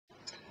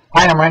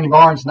Hi, I'm Randy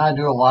Barnes, and I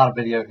do a lot of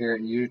video here at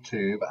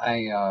YouTube.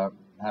 I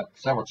have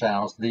several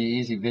channels. The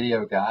Easy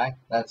Video Guy,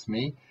 that's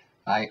me.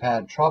 I've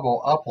had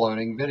trouble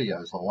uploading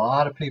videos. A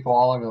lot of people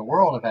all over the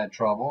world have had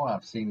trouble.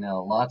 I've seen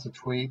lots of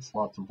tweets,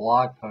 lots of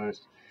blog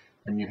posts.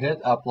 When you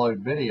hit upload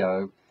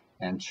video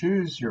and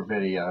choose your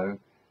video,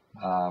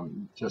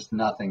 just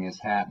nothing is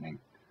happening.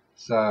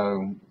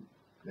 So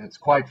it's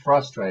quite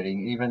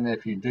frustrating. Even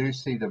if you do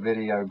see the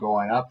video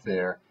going up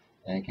there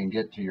and can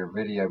get to your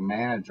video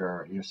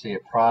manager, you see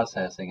it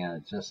processing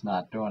and it's just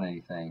not doing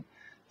anything.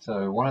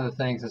 So one of the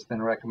things that's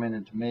been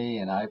recommended to me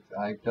and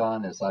I've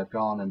done is I've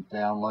gone and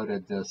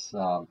downloaded this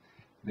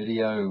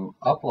video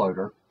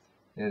uploader.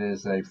 It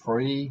is a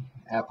free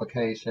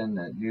application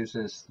that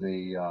uses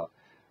the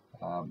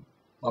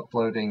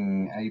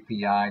uploading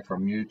API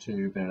from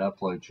YouTube, and it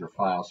uploads your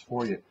files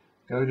for you.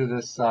 Go to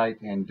this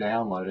site and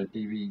download it,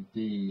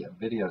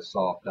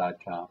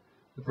 dvdvideosoft.com.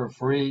 Look for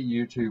free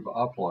YouTube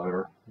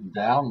uploader,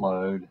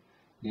 download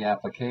the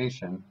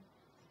application,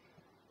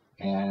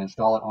 and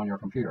install it on your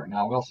computer.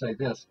 Now, I will say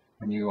this,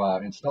 when you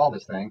install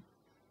this thing,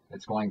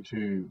 it's going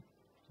to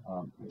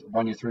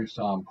run you through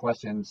some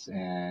questions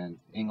in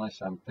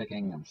English. I'm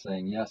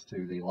saying yes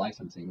to the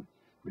licensing,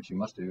 which you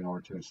must do in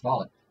order to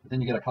install it. But then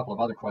you get a couple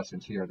of other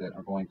questions here that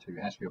are going to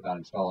ask you about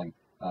installing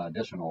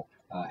additional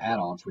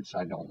add-ons, which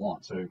I don't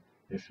want. So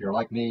if you're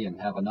like me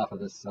and have enough of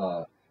this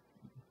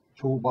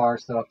toolbar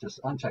stuff,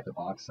 just uncheck the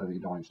box so that you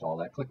don't install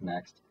that. Click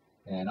next,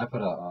 and I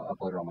put a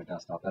uploader on my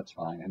desktop. That's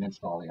fine, and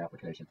install the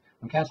application.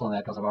 I'm canceling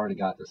that because I've already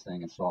got this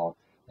thing installed,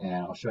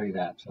 and I'll show you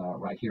that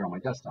right here on my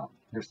desktop.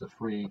 Here's the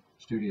free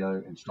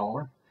Studio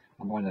installer.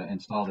 I'm going to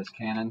install this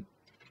Canon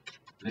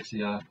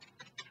Vixia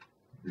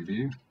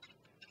Review.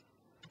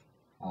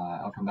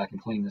 I'll come back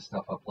and clean this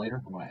stuff up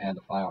later. I'm going to add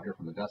the file here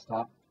from the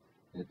desktop.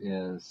 It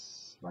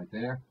is right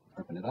there.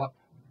 Open it up,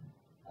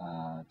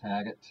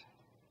 tag it.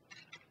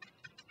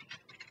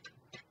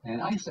 And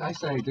I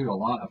say do a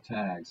lot of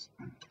tags,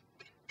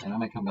 and I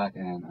may come back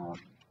and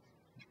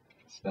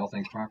spell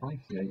things properly.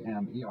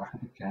 C-A-M-E-R,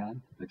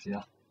 Canon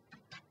Vixia.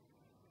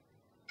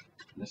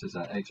 This is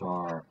a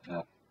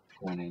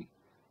HRF20.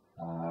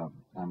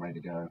 I'm ready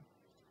to go.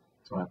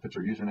 So I put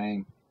your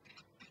username.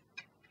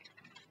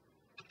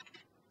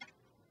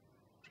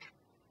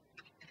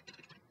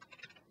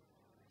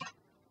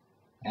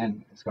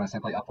 And it's going to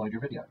simply upload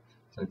your video.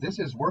 So this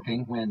is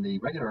working when the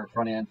regular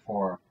front end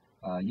for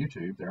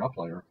YouTube, their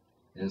uploader,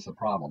 is a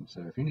problem.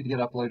 So if you need to get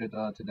uploaded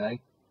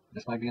today,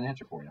 this might be an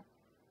answer for you.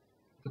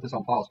 Put this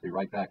on pause. Be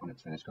right back when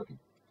it's finished cooking.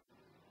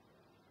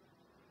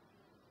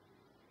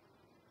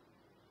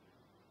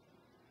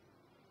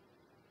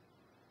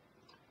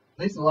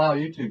 Please allow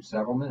YouTube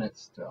several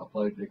minutes to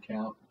upload your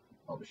account,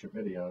 publish your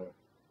video.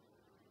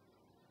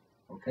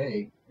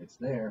 Okay, it's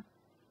there.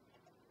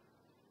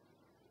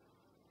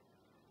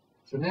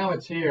 So now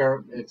it's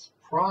here, it's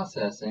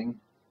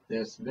processing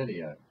this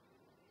video.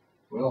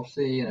 We'll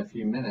see in a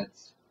few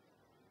minutes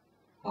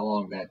how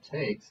long that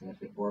takes and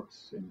if it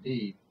works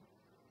indeed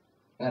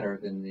better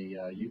than the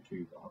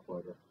YouTube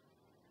uploader.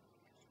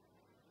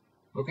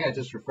 Okay, I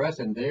just refreshed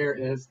and there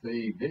is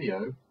the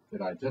video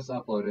that I just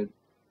uploaded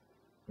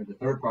with the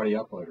third-party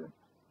uploader.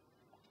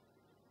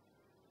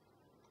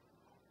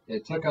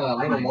 It took a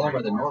little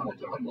longer than normal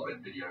to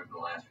upload,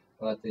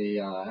 but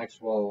the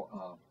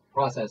actual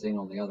processing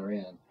on the other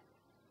end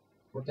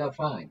worked out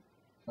fine.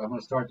 So I'm going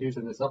to start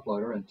using this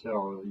uploader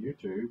until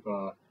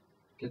YouTube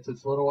gets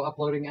its little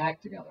uploading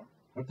act together.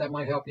 Hope that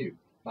might help you.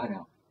 Bye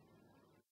now.